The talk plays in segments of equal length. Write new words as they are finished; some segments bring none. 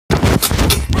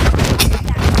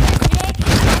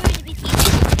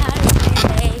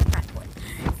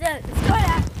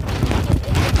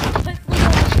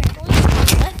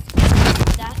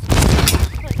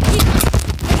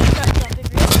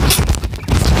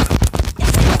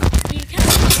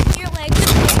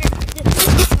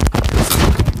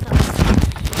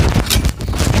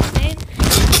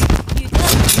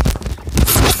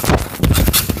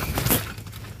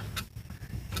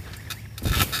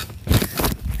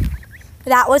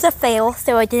that was a fail,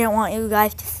 so I didn't want you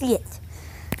guys to see it.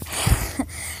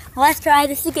 Let's try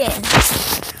this again.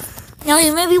 Now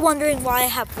you may be wondering why I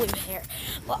have blue hair.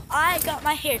 Well, I got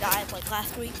my hair dyed like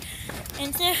last week,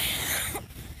 and so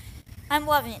I'm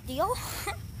loving it. Deal?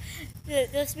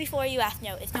 Just before you ask,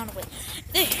 no, it's not a wig.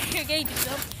 You're going to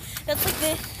do that's like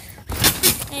this,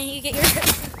 and you get your hair.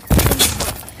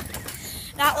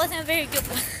 That wasn't a very good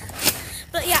one.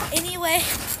 But yeah, anyway,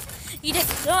 you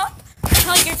just jump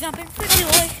like you're jumping for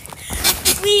joy.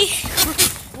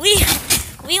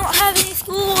 We don't have any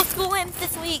school ends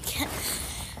this week.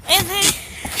 And then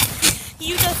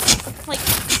you just like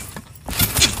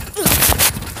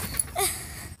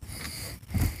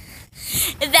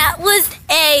that was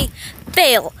a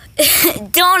fail.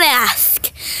 Don't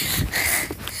ask.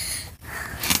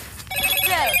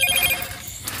 So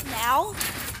now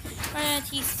I'm gonna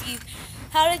teach you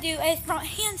how to do a front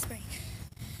handspring.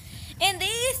 And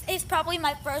this is probably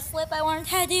my first flip I learned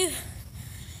how to do.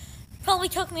 Probably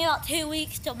took me about 2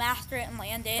 weeks to master it and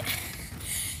land it.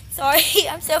 Sorry,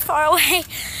 I'm so far away.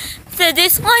 So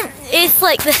this one is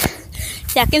like the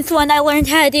second one I learned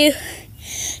how to do.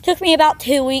 Took me about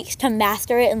 2 weeks to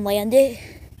master it and land it.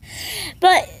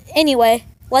 But anyway,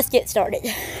 let's get started.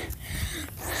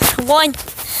 1,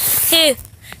 2,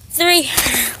 3.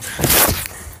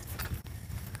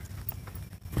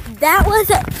 That was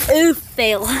an oof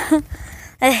fail.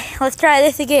 Let's try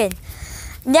this again.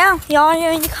 Now, y'all are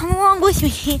going to come along with me.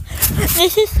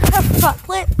 This is a front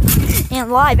flip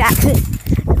and live action.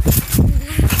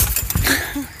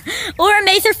 Or a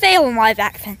major fail in live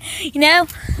action. You know?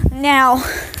 Now,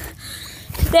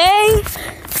 today,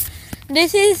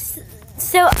 this is...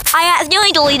 So, I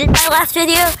accidentally deleted my last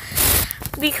video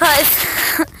because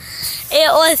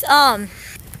it was, I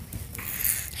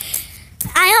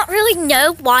don't really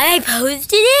know why I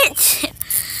posted it.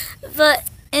 But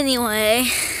anyway...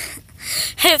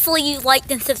 Hopefully you liked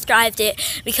and subscribed it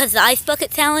because the ice bucket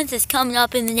challenge is coming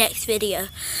up in the next video.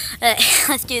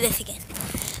 Let's do this again.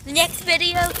 The next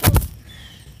video...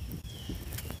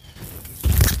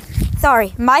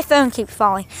 Sorry, my phone keeps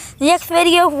falling. The next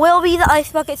video will be the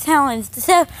ice bucket challenge.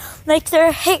 So make sure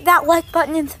to hit that like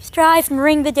button and subscribe and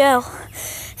ring the bell.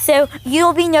 So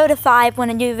you'll be notified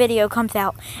when a new video comes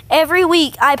out. Every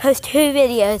week I post 2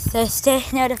 videos, so stay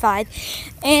notified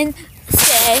and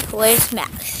stay with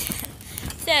Max.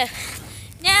 So,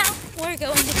 now we're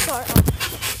going to start off.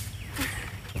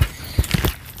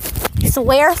 I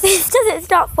swear this doesn't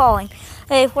stop falling.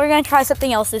 Hey, we're going to try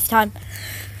something else this time.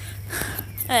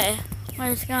 Hey,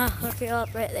 we're just going to hook it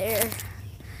up right there.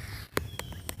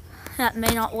 That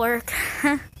may not work.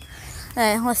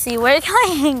 Hey, let's see, where can I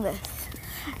hang this?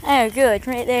 Oh, good,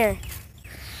 right there.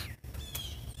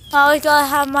 I always gotta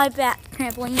have my back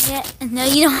trampoline yet. No,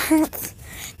 you don't.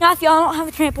 Now, if y'all don't have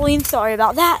a trampoline, sorry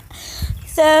about that.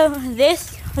 So,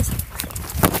 this was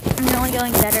really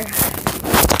going better.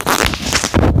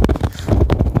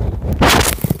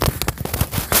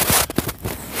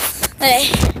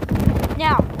 Okay.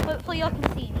 Now, hopefully y'all can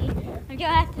see me. I'm gonna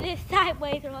have to do this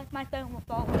sideways or else my phone will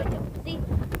fall. See?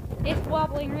 It's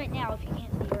wobbling right now if you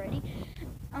can't see already.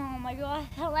 Oh my gosh,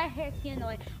 my hair's getting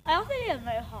annoying. I also did a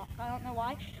mohawk, I don't know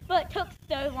why, but it took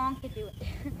so long to do it.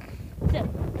 So,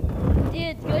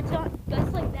 did good job,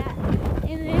 just like that.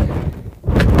 And then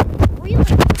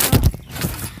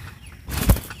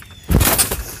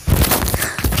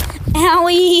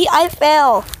Owie, I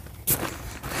fell.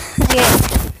 Okay,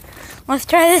 let's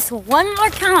try this one more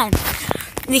time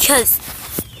because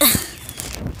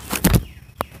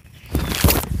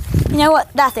you know what?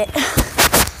 That's it.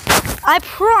 I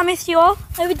promised you all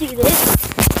I would do this,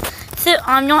 so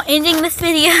I'm not ending this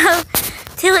video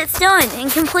till it's done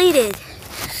and completed.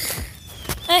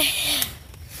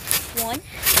 1,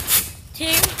 2,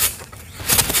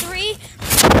 3.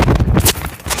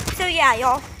 So yeah,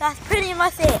 y'all, that's pretty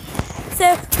much it.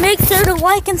 So make sure to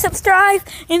like and subscribe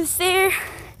and share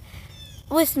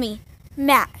with me,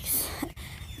 Max.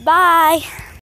 Bye.